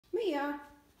Mia.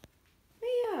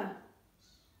 Mia.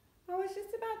 I was just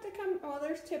about to come. Oh,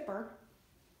 there's Tipper.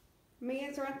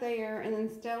 Mia's right there, and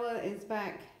then Stella is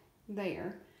back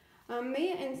there.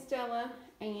 Mia and Stella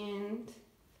and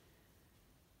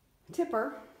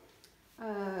Tipper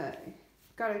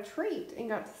got a treat and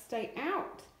got to stay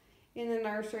out in the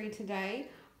nursery today.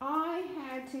 I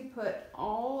had to put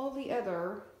all the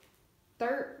other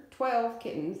 12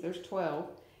 kittens, there's 12,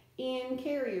 in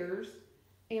carriers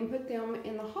and put them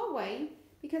in the hallway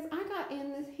because I got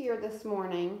in here this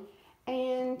morning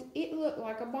and it looked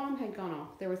like a bomb had gone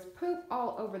off. There was poop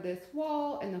all over this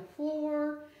wall and the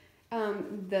floor.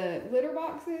 The litter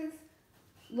boxes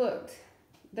looked,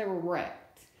 they were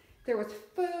wrecked. There was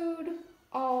food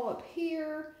all up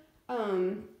here.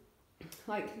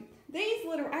 Like these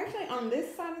actually on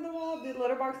this side of the wall, the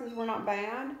litter boxes were not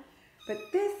bad, but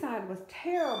this side was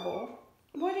terrible.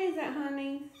 What is it,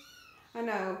 honey? I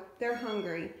know, they're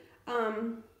hungry.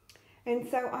 And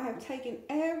so I have taken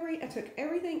I took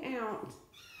everything out.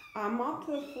 I mopped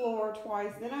the floor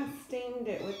twice, then I steamed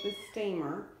it with the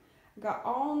steamer. Got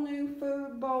all new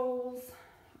food bowls.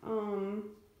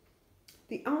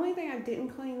 The only thing I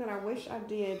didn't clean that I wish I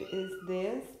did is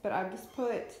this, but I just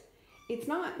put, it's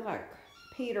not like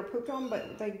peed or pooped on,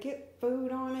 but they get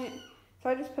food on it. So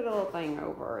I just put a little thing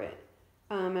over it.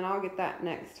 And I'll get that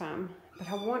next time. But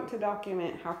I want to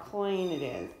document how clean it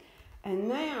is. And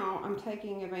now I'm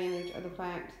taking advantage of the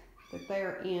fact that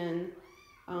they're in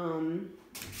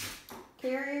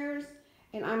carriers,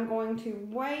 and I'm going to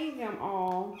weigh them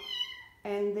all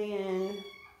and then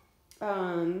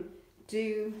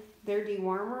do their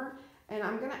dewormer. And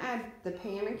I'm going to add the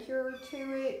Panicure to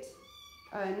it.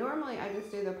 Normally I just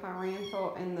do the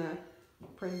Parental and the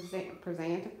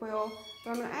Presantaquil, but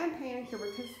I'm going to add Panicure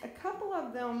because a couple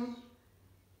of them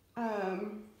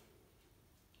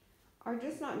are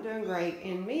just not doing great,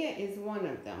 and Mia is one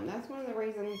of them. That's one of the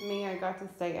reasons Mia got to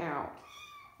stay out.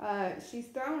 She's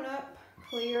thrown up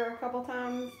clear a couple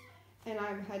times, and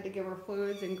I've had to give her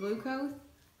fluids and glucose.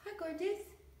 Hi, gorgeous.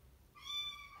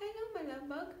 Hello, my love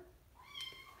bug.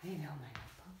 Hello, my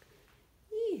love bug.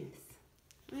 Yes.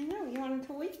 I know. You want a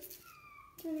toy?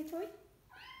 You want a toy?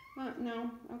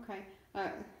 No. Okay.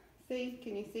 See?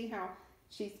 Can you see how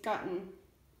she's gotten...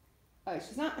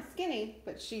 she's not skinny,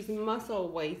 but she's muscle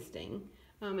wasting.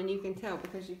 And you can tell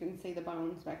because you can see the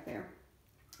bones back there.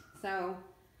 So,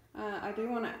 I do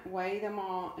want to weigh them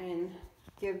all and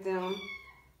give them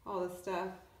all the stuff.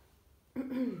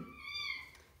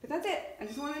 But that's it. I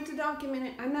just wanted to document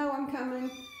it. I know I'm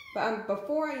coming, but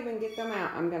before I even get them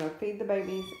out, I'm going to feed the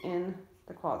babies in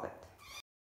the closet.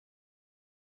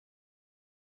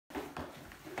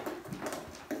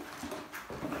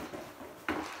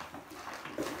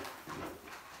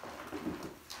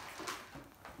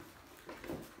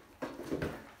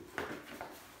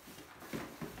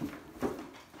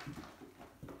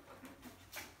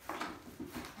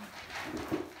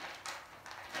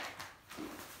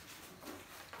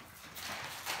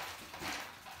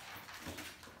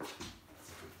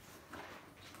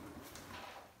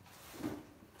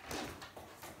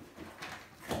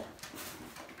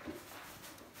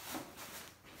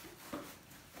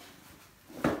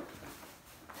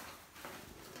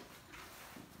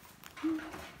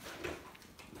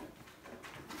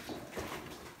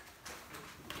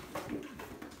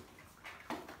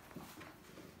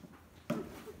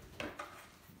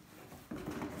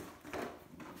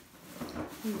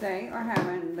 They are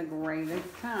having the greatest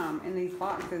time in these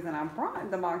boxes, and I brought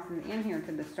the boxes in here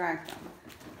to distract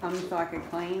them, so I could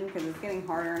clean, because it's getting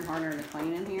harder and harder to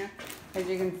clean in here. As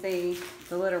you can see,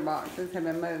 the litter boxes have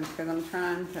been moved because I'm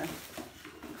trying to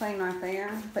clean right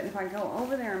there. But if I go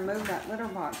over there and move that litter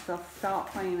box, they'll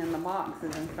stop playing in the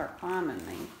boxes and start climbing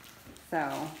me. So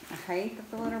I hate that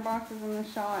the litter box is in the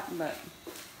shot, but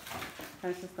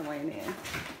that's just the way it is.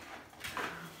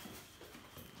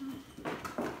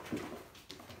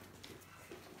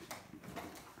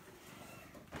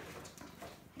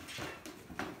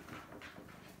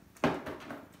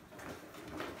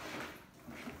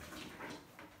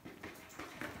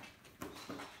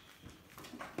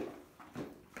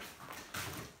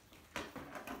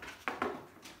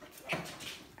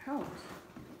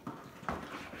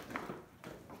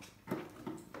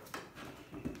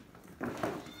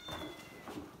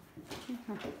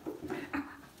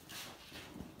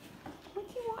 What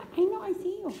do you want? I know, I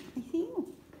see you. I see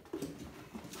you.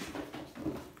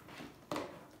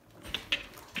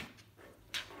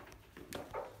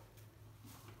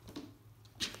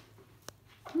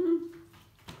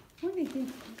 What is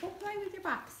this? Go play with your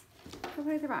box. Go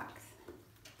play with your box.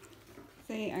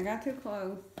 See, I got too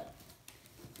close.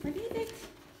 What is it?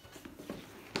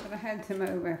 But but I had to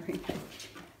move everything.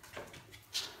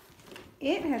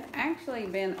 It has actually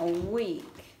been a week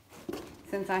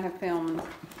since I have filmed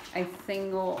a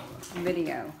single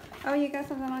video. Oh, you got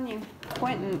something on you.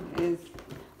 Quentin is,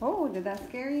 oh, did that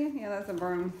scare you? Yeah, that's a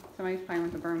broom. Somebody's playing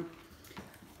with the broom.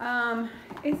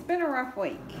 It's been a rough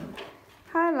week.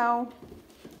 Hello.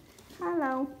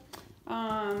 Hello.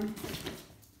 One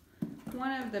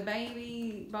of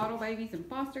the bottle babies in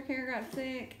foster care got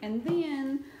sick, and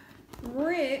then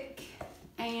Rick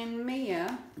and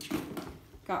Mia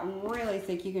got really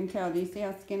sick. You can tell. Do you see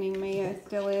how skinny Mia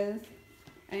still is?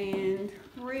 And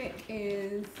Rick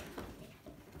is,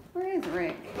 where is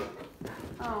Rick?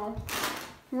 Oh,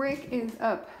 Rick is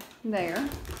up there.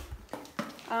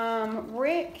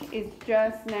 Rick is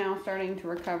just now starting to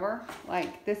recover.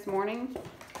 Like this morning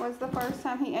was the first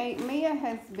time he ate. Mia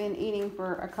has been eating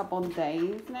for a couple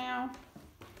days now.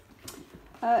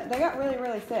 They got really,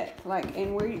 really sick. Like,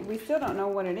 and we still don't know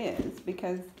what it is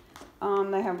because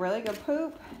they have really good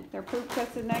poop. Their poop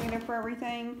tested negative for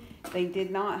everything. They did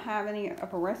not have any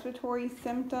upper respiratory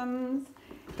symptoms.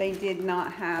 They did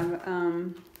not have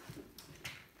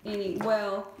any,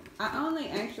 well, I only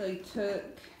actually took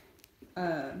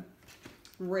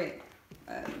Rick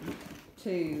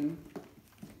to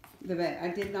the vet. I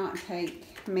did not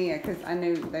take Mia because I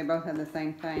knew they both had the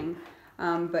same thing.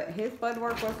 But his blood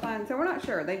work was fine, so we're not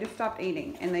sure. They just stopped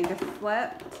eating and they just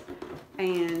slept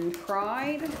and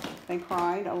cried. They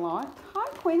cried a lot. Hi,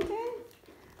 Quentin.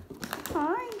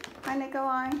 Hi. Hi,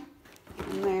 Nikolai.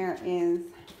 And there is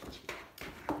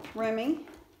Remy.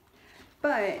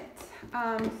 But,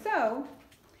 so,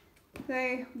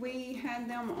 we had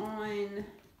them on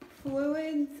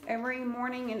fluids every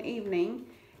morning and evening.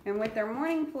 And with their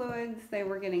morning fluids, they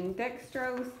were getting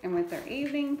dextrose. And with their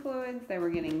evening fluids, they were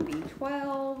getting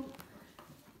B12.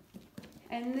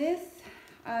 And this,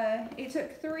 it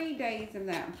took 3 days of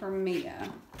that for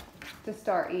Mia to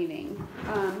start eating.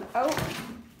 It's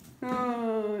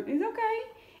okay.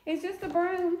 It's just a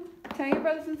broom. Tell your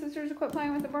brothers and sisters to quit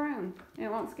playing with the broom.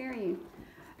 It won't scare you.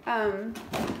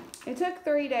 It took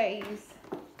 3 days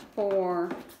for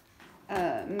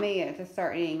Mia to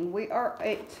start eating.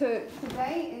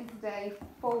 Today is day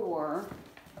 4,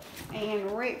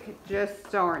 and Rick just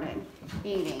started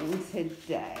eating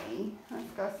today.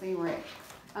 Let's go see Rick.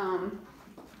 Hi,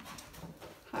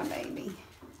 baby.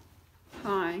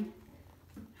 Hi.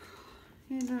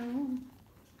 Hello.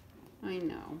 I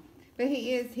know. But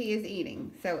he is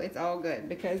eating, so it's all good,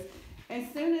 because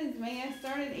as soon as Mia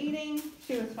started eating,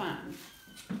 she was fine.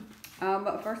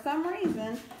 But for some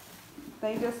reason,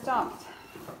 they just stopped.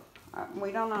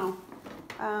 We don't know.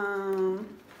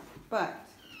 But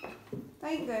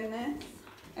thank goodness,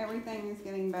 everything is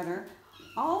getting better.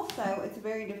 Also, it's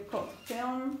very difficult to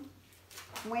film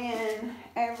when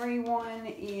everyone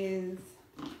is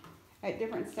at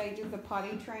different stages of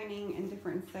potty training and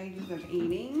different stages of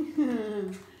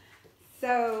eating.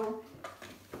 So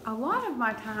a lot of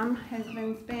my time has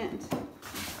been spent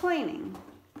cleaning,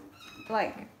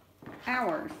 like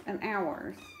hours and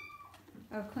hours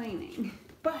of cleaning.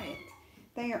 But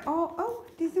they are all, oh,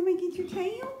 did somebody get your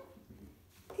tail?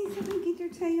 Did somebody get your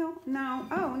tail? No,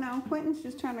 oh no, Quentin's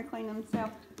just trying to clean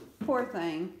himself. Poor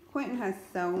thing. Quentin has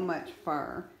so much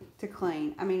fur to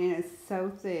clean. I mean, it is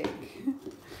so thick.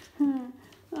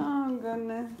 Oh,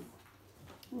 goodness.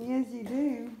 Yes, you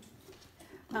do.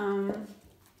 Hello.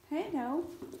 Hello.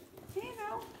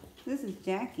 This is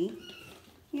Jackie.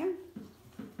 Yeah.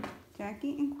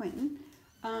 Jackie and Quentin.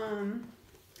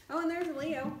 Oh, and there's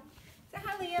Leo. Say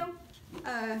hi, Leo.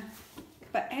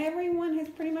 But everyone has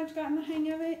pretty much gotten the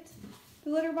hang of it. The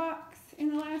litter box in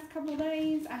the last couple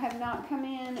days, I have not come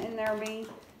in and there'll be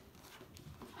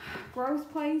gross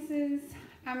places.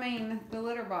 I mean, the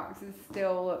litter boxes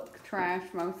still look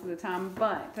trash most of the time,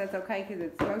 but that's okay because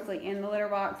it's mostly in the litter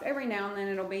box. Every now and then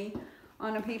it'll be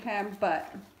on a pee pad,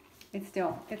 but it's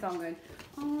all good.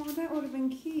 Oh, that would have been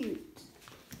cute.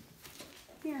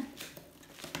 Here.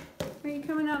 Are you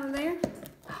coming out of there?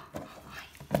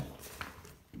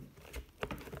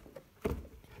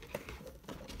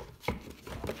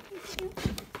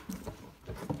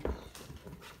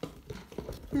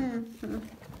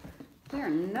 They're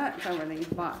nuts over these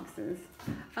boxes.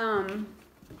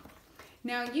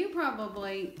 Now you might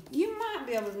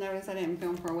be able to notice I didn't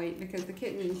film for a week because the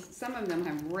kittens, some of them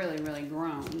have really, really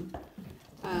grown.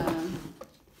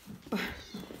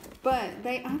 But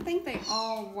I think they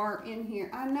all were in here.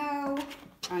 I know.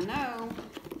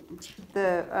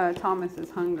 The Thomas is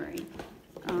hungry.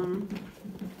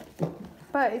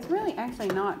 But it's really actually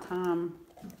not time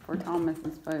for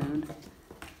Thomas's food.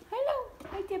 Hello,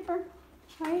 hi Dipper.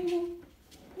 Hi.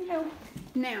 Hello.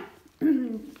 Now,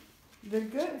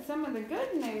 some of the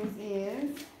good news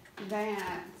is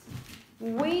that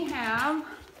we have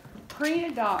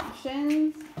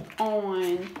pre-adoptions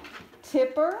on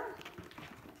Tipper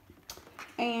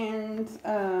and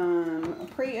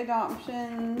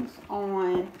pre-adoptions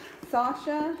on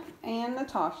Sasha and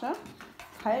Natasha.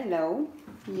 Hello.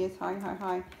 Yes,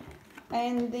 hi.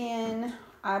 And then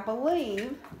I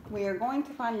believe we are going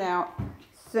to find out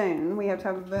soon. We have to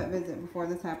have a vet visit before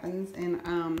this happens, and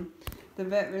the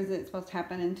vet visit is supposed to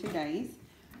happen in 2 days.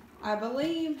 I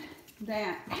believe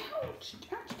that, ouch,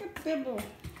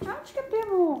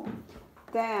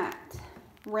 that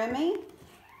Remy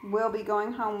will be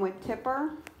going home with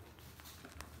Tipper.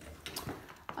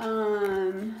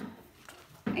 And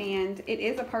it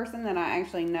is a person that I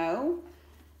actually know.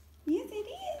 Yes, it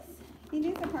is. It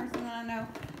is a person that I know.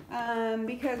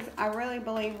 Because I really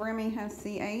believe Remy has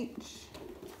CH.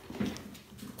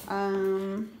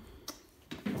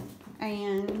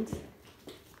 And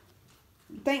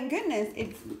thank goodness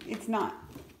it's not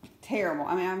terrible.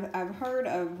 I mean, I've heard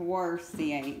of worse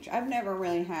CH. I've never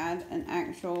really had an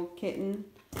actual kitten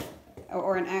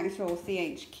or an actual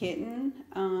CH kitten.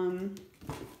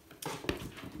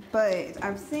 But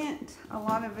I've sent a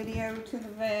lot of video to the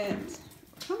vet.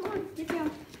 Come on, get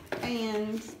down.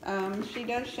 And she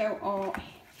does show all,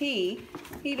 he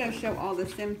does show all the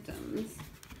symptoms.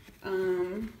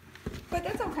 But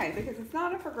that's okay because it's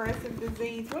not a progressive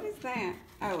disease. What is that?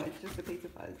 Oh, it's just a piece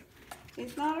of fuzz.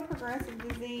 It's not a progressive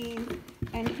disease,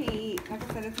 and he, like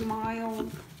I said, it's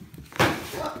mild.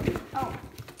 Oh,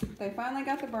 they finally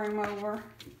got the broom over.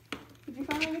 Did you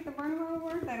finally get the broom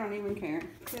over? They don't even care.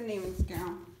 Didn't even scare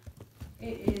them.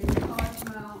 It is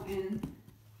Cosmo and,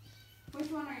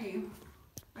 which one are you?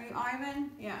 Are you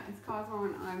Ivan? Yeah, it's Cosmo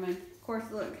and Ivan. Of course,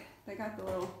 look, they got the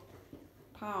little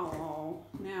pile.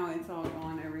 Now it's all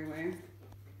gone everywhere.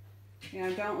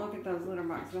 Yeah, don't look at those litter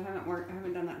boxes. I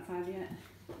haven't done that side yet.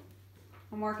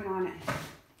 I'm working on it.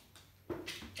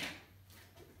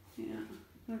 Yeah,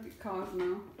 look at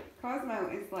Cosmo.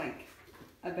 Cosmo is like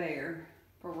a bear,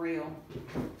 for real.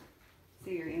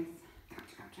 Serious.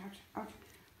 Ouch.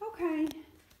 Okay.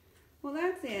 Well,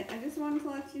 that's it. I just wanted to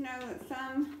let you know that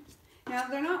now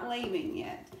they're not leaving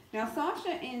yet. Now,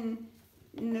 Sasha and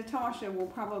Natasha will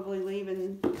probably leave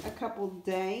in a couple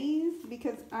days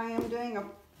because I am doing a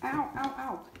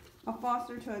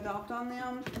foster to adopt on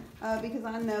them because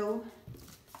I know,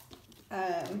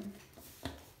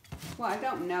 well, I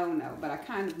don't know, but I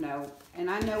kind of know, and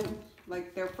I know,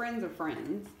 like, they're friends of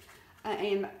friends,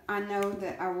 and I know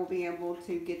that I will be able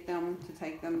to get them to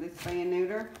take them to spay and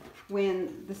neuter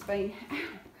when the spay,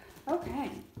 okay,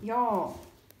 y'all,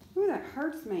 ooh, that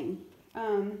hurts me,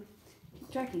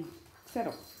 Jackie,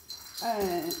 settle,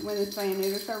 when the spay and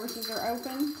neuter services are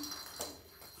open.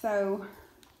 So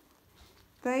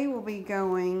they will be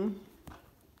going,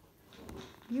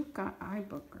 you've got eye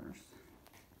bookers,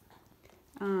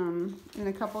 in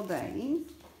a couple days.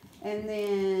 And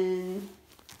then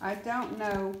I don't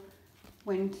know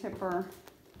when Tipper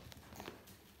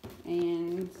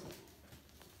and,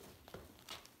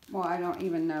 well, I don't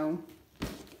even know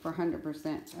for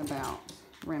 100% about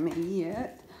Remy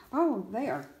yet. Oh, they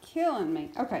are killing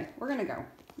me. Okay, we're going to go.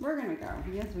 We're going to go.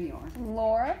 Yes, we are.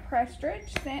 Laura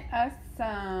Prestridge sent us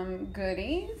some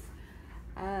goodies.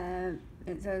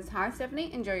 It says, "Hi,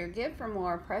 Stephanie. Enjoy your gift from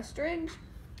Laura Prestridge."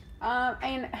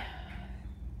 And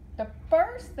the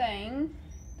first thing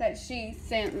that she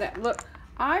sent, look,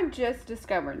 I just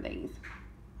discovered these.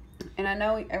 And I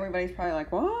know everybody's probably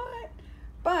like, what?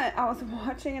 But I was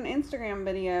watching an Instagram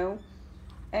video,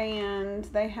 and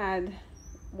they had,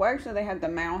 well, actually they had the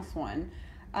mouse one.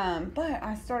 But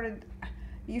I started,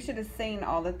 you should have seen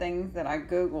all the things that I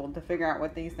Googled to figure out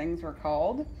what these things were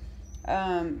called.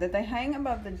 That they hang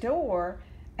above the door,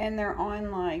 and they're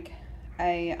on like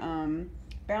a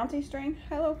bounty string.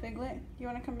 Hello, Figlet. You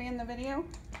want to come be in the video?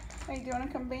 Hey, do you want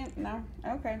to come be in? No?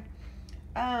 Okay.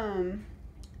 And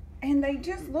they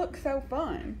just look so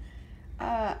fun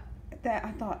that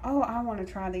I thought, oh, I want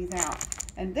to try these out.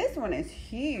 And this one is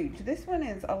huge. This one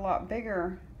is a lot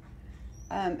bigger.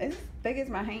 It's as big as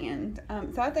my hand.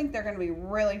 So I think they're going to be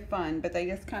really fun, but they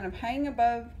just kind of hang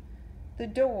above the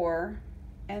door,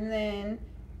 and then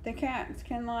the cats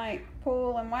can like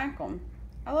pull and whack them.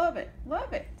 I love it.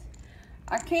 Love it.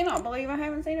 I cannot believe I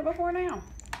haven't seen it before now.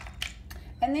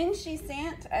 And then she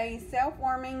sent a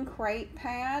self-warming crate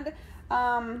pad.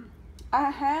 I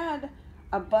had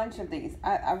a bunch of these.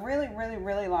 I really, really,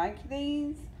 really like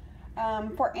these.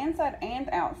 For inside and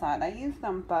outside. I use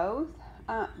them both.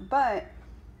 But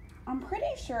I'm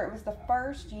pretty sure it was the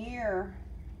first year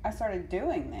I started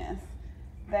doing this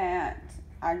that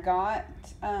I got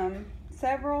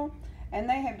several. and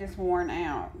they have just worn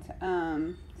out.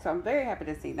 So I'm very happy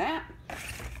to see that.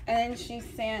 And she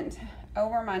sent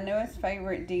over my newest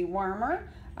favorite dewormer.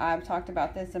 I've talked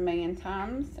about this a million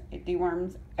times. It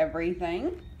deworms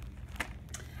everything.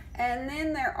 And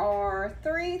then there are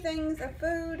 3 things of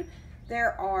food.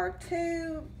 There are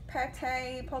 2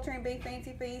 pate, poultry and beef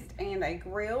fancy feast, and a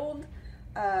grilled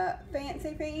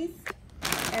fancy feast.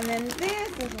 And then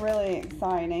this is really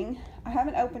exciting. I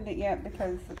haven't opened it yet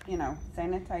because, you know,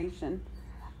 sanitation.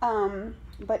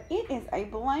 But it is a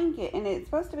blanket, and it's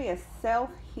supposed to be a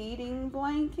self-heating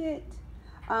blanket.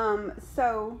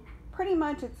 So pretty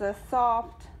much it's a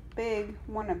soft, big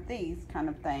one of these kind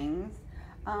of things.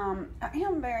 I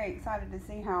am very excited to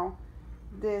see how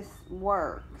this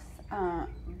works.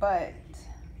 But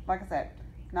like I said,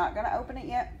 not going to open it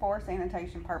yet for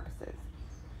sanitation purposes.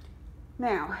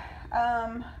 Now,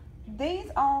 these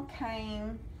all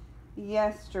came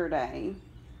yesterday,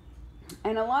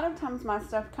 and a lot of times my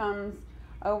stuff comes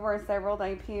over a several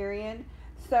day period.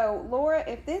 So Laura,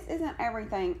 if this isn't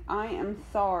everything, I am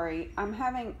sorry. I'm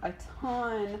having a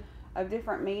ton of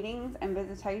different meetings and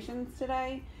visitations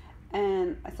today,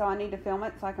 and so I need to film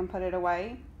it so I can put it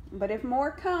away. But if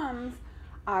more comes,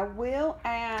 I will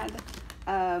add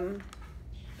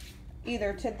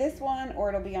either to this one or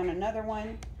it'll be on another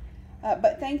one.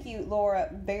 But thank you, Laura,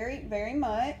 very, very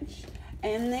much.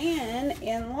 And then,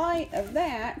 in light of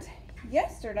that,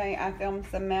 yesterday I filmed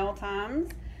some mail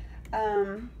times.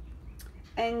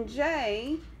 And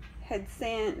Jay had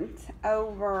sent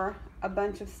over a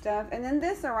bunch of stuff. And then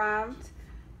this arrived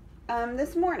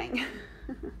this morning.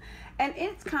 And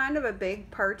it's kind of a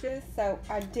big purchase, so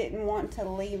I didn't want to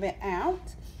leave it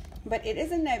out. But it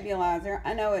is a nebulizer.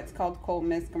 I know it's called cold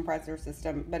mist compressor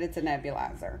system, but it's a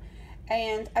nebulizer.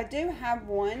 And I do have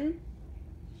one.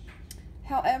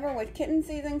 However, with kitten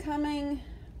season coming,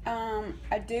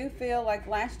 I do feel like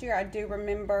last year I do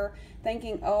remember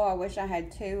thinking, oh, I wish I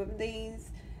had 2 of these,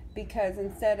 because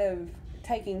instead of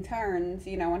taking turns,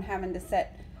 you know, and having to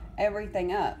set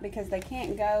everything up, because they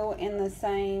can't go in the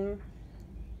same,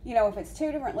 you know, if it's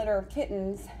 2 different litter of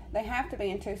kittens, they have to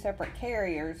be in 2 separate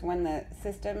carriers when the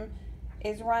system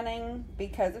is running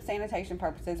because of sanitation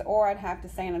purposes, or I'd have to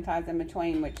sanitize in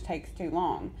between, which takes too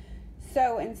long.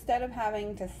 So instead of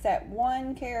having to set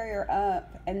one carrier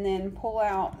up and then pull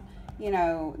out, you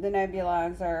know, the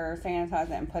nebulizer,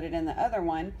 sanitize it, and put it in the other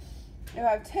one, if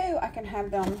I have 2, I can have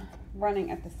them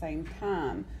running at the same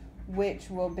time, which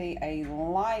will be a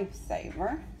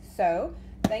lifesaver. So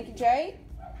thank you, Jay.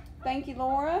 Thank you,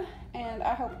 Laura. And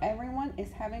I hope everyone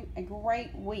is having a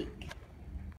great week.